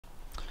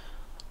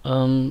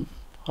Um,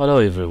 Hello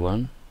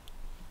everyone.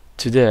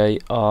 Today,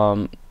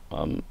 I'm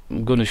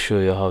gonna show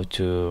you how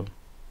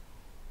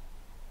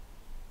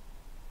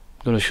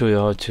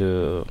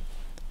to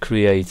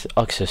create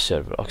access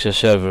server. Access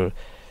server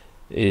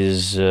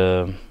is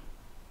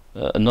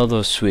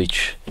another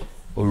switch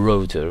or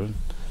router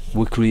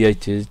we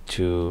created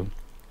to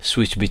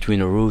switch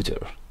between a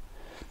router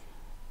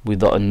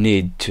without a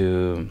need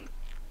to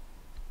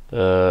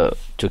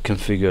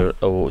configure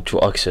or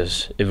to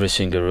access every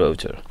single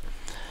router.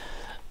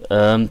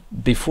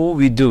 Before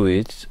we do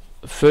it,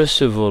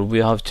 first of all, we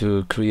have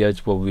to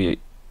create what we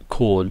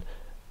call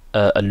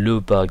a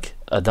loopback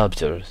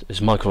adapter. It's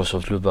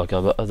Microsoft loopback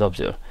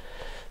adapter.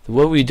 The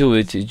way we do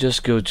it is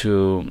just go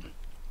to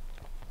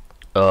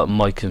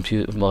my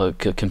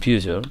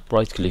computer,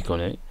 right click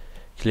on it,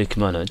 click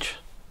manage,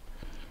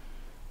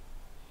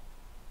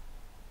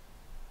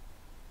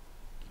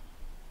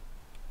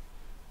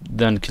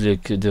 then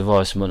click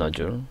device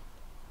manager,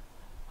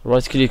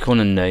 right click on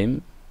a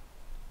name,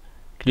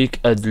 click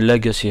add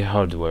legacy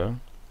hardware,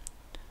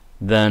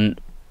 then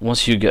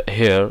once you get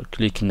here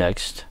click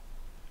next.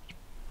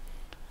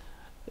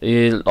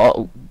 You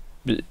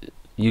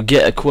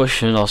get a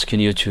question asking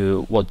you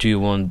to what do you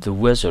want the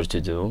wizard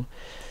to do.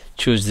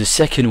 Choose the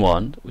second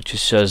one, which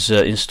says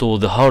install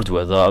the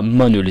hardware that are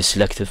manually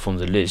selected from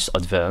the list,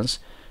 advanced.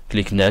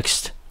 Click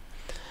next.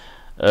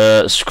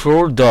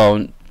 Scroll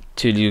down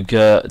till you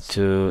get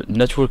to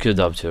network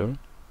adapters.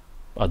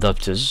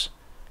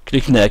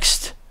 Click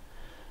next,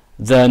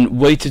 then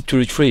wait it to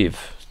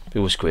retrieve. It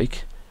was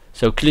quick.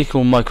 So click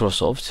on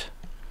Microsoft.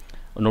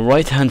 On the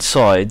right hand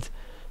side,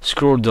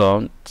 scroll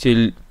down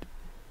till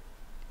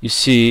you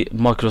see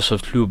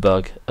Microsoft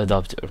loopback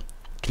adapter.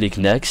 Click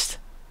next.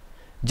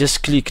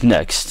 Just click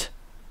next.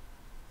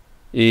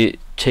 It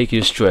takes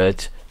you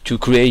straight to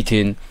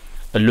creating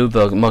a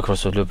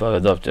Microsoft loopback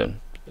adapter.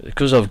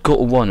 Because I've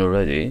got one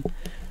already,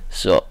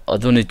 so I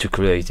don't need to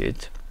create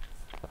it.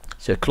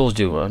 So close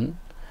the one.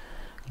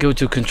 Go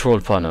to control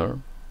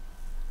panel.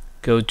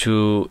 Go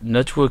to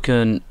network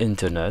and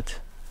internet.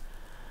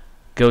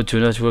 Go to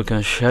network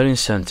and sharing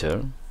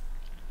center.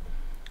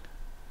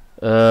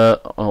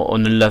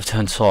 On the left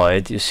hand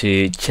side you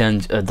see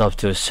change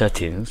adapter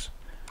settings.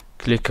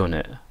 Click on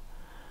it.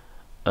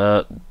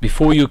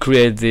 Before you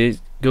create this,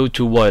 go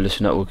to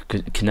wireless network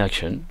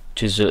connection,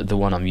 which is the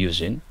one I'm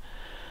using.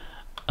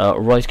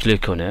 Right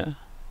click on it,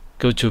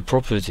 go to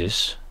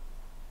properties.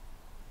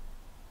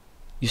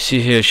 You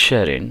see here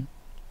sharing.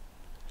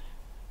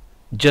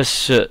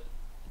 Just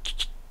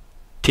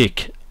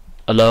tick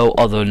allow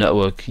other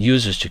network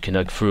users to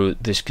connect through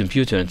this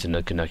computer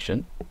internet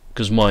connection,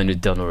 because mine is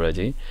done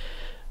already.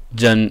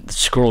 Then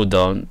scroll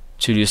down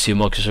till you see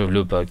Microsoft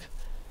loopback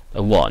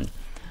 1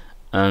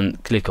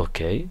 and click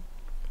OK.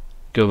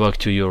 Go back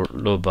to your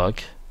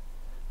loopback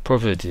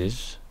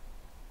properties.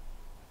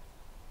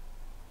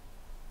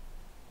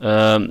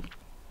 Double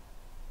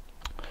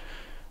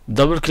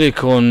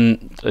click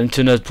on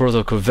Internet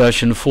Protocol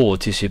version 4,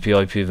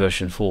 TCP/IP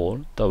version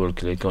 4. Double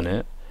click on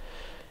it.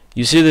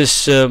 You see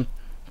this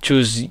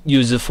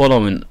use the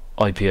following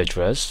IP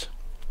address.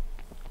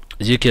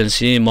 As you can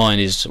see, mine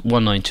is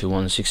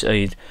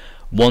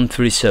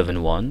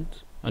 192.168.1.371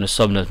 and the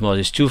subnet mode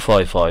is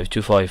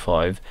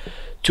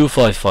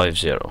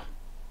 255.255.255.0.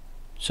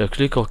 So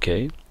click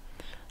OK.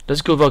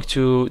 Let's go back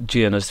to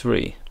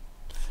GNS3.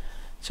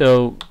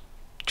 So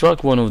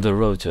drag one of the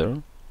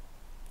router,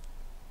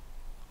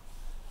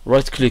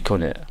 right click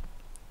on it,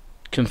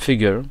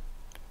 configure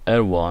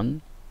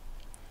R1,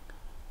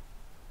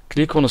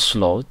 click on a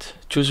slot,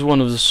 choose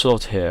one of the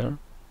slot here.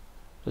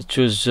 Let's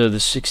choose the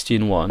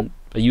 16 one.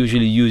 I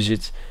usually use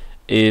it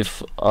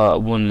if I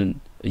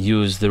want to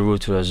use the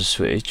router as a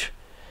switch.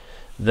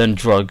 Then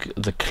drag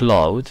the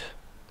cloud,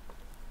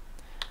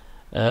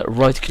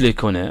 right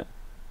click on it,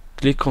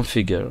 click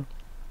configure,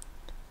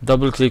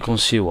 double click on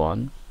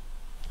C1.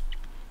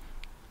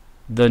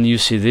 Then you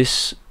see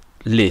this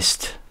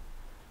list.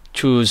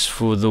 Choose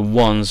for the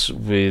ones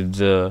with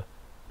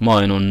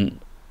mine on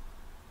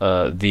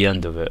the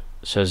end of it.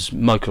 It says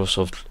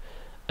Microsoft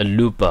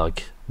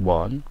loopback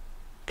 1.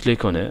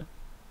 Click on it,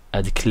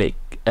 add,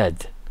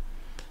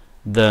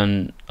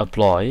 then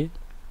apply.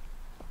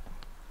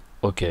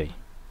 OK.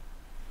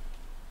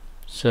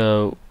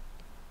 So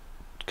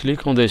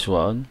click on this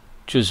one,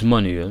 choose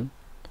manual.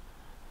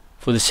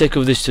 For the sake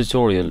of this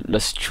tutorial,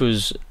 let's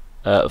choose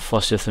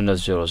fast Ethernet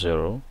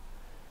 00.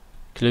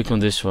 Click on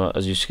this one.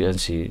 As you can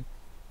see,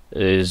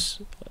 is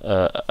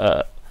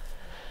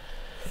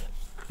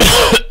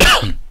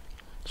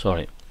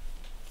sorry.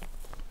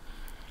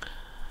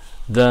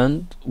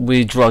 Then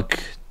we drag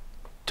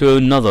to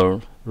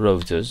another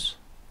routers.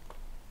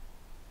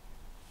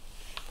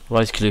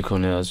 Right click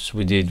on it as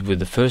we did with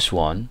the first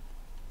one,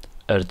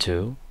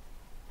 R2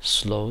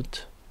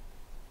 slot.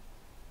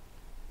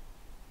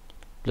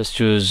 Let's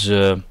choose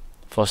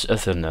fast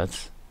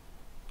Ethernet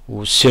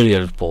or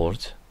serial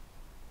port,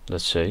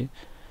 let's say.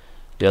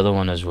 The other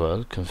one as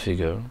well,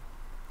 configure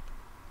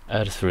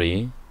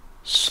R3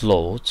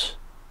 slot.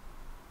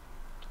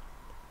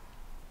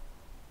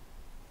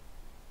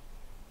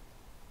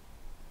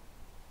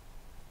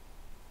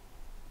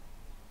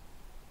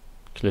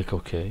 click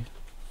OK.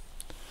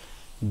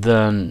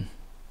 Then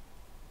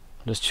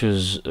let's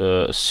choose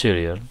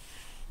serial.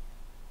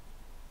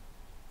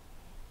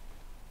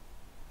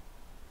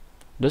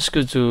 Let's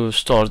go to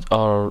start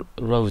our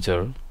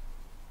router.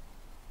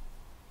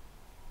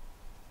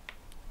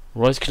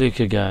 Right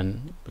click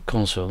again,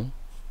 console.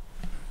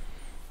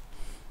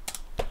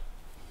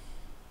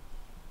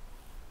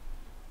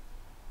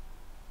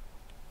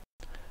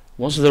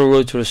 Once the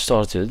router is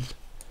started,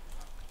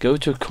 go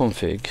to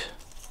config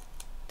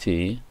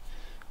T,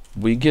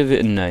 we give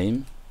it a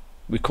name,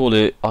 we call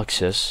it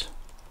access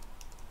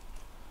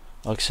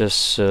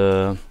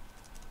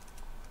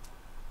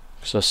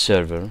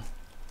server.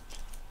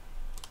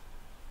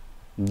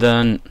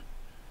 Then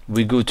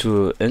we go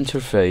to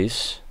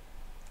interface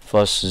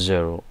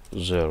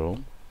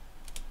fast00,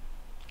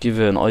 give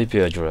it an IP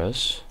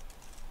address.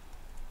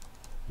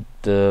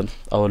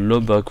 Our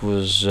loopback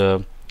was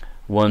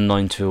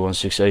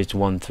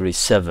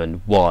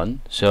 192.168.137.1,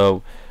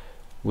 so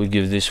we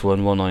give this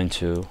one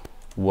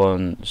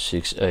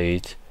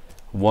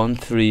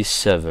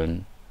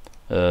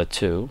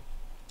 192.168.137.2.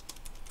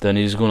 Then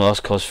he's going to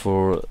ask us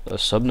for a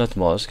subnet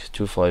mask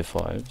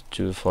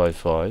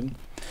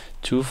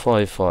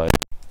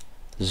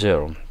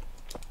 255.255.255.0.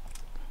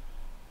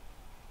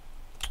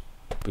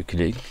 We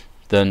click,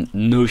 then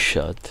no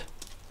shut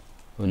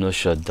or no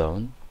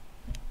shutdown.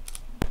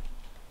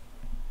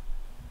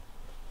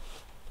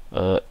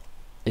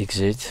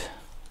 Exit.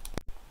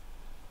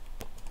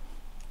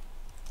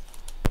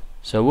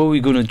 So what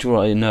we're gonna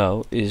try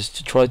now is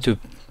to try to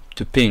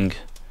ping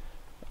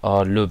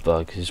our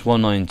loopback. Is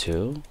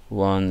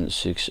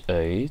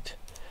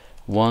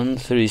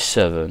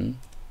 192.168.137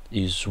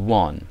 is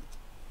 1.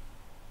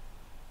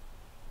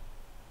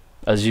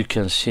 As you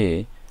can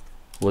see,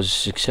 was a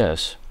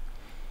success.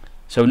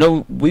 So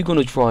now we're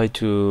gonna try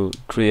to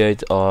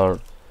create our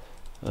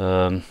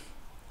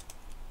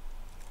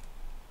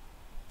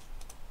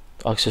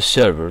access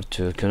server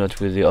to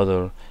connect with the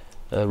other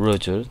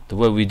router. The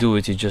way we do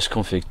it is just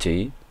config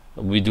T.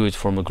 We do it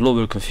from a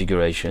global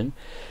configuration,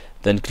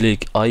 then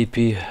click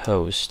IP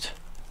host.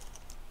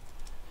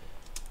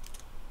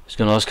 It's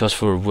gonna ask us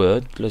for a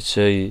word, let's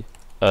say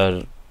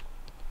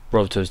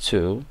router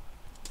 2.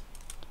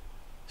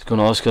 It's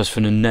gonna ask us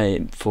for the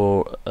name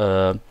for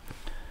the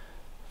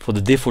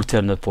default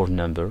terminal port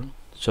number.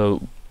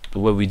 So the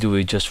way we do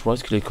it, just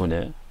right click on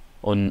it,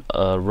 on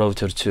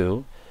router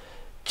 2,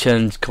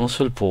 change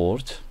console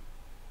port.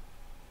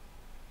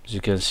 As you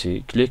can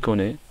see, click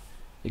on it,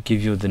 it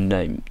gives you the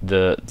name,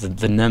 the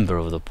number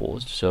of the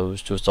port. So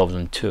it's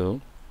 2002.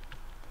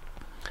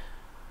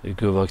 We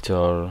go back to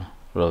our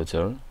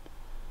router,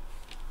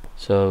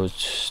 so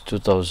it's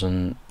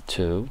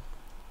 2002.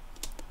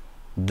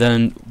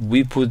 Then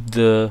we put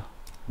the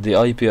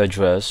IP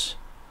address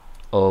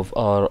of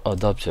our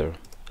adapter,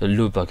 a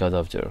loopback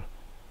adapter,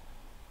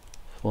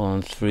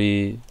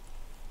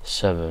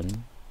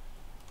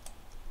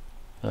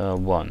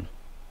 137.1.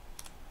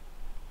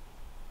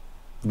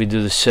 We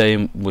do the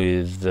same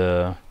with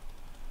the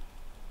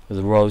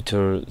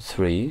router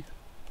 3.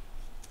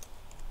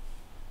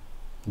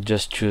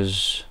 Just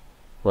choose,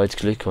 right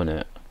click on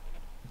it,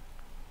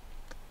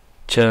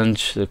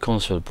 change the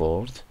console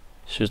port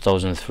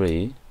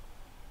 2003.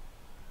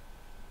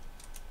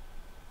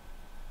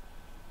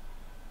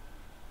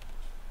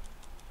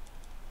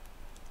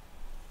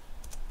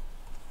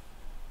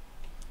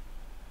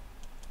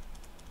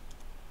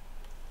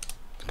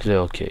 Click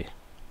OK.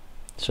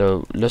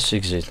 So let's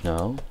exit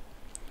now.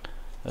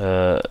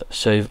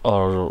 Save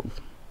our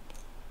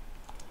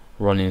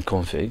running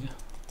config.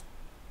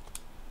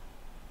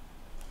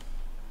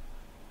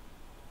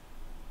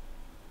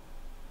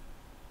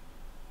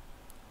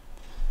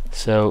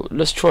 So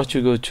let's try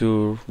to go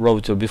to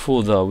router.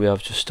 Before that, we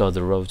have to start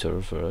the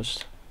router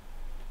first.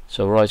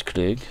 So right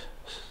click,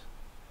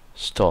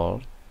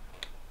 start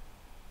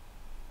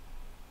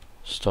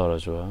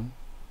as well.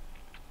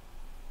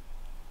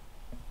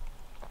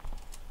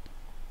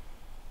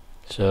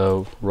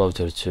 So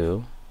router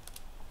 2.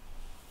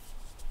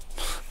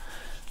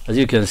 As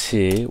you can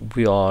see,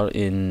 we are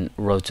in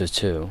router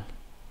 2.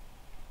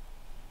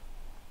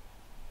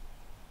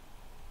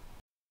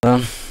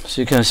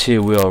 So you can see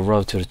we are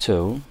router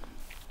 2.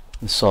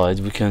 Inside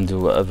we can do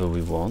whatever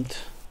we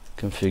want.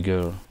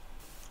 Configure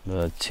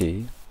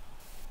T,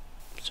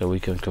 so we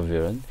can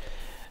configure it.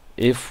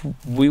 If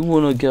we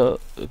want to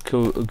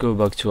go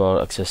back to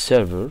our access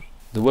server,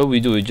 the way we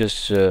do it,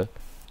 just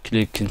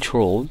click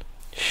Control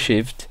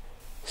Shift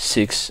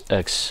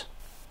 6X.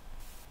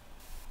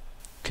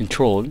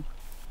 Control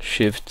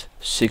Shift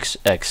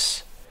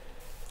 6X.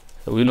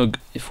 So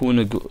if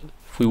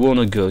we want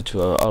to go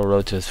to our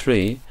router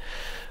 3,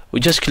 we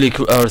just click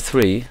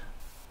R3.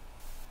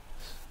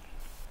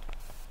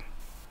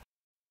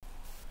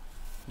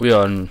 We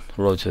are on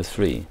router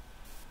 3.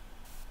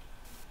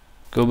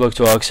 Go back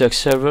to our access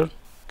server,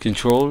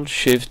 Control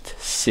Shift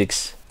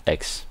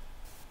 6X.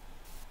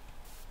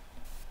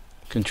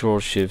 Control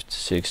Shift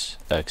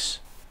 6X.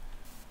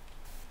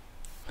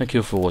 Thank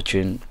you for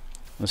watching,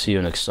 and see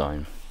you next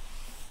time.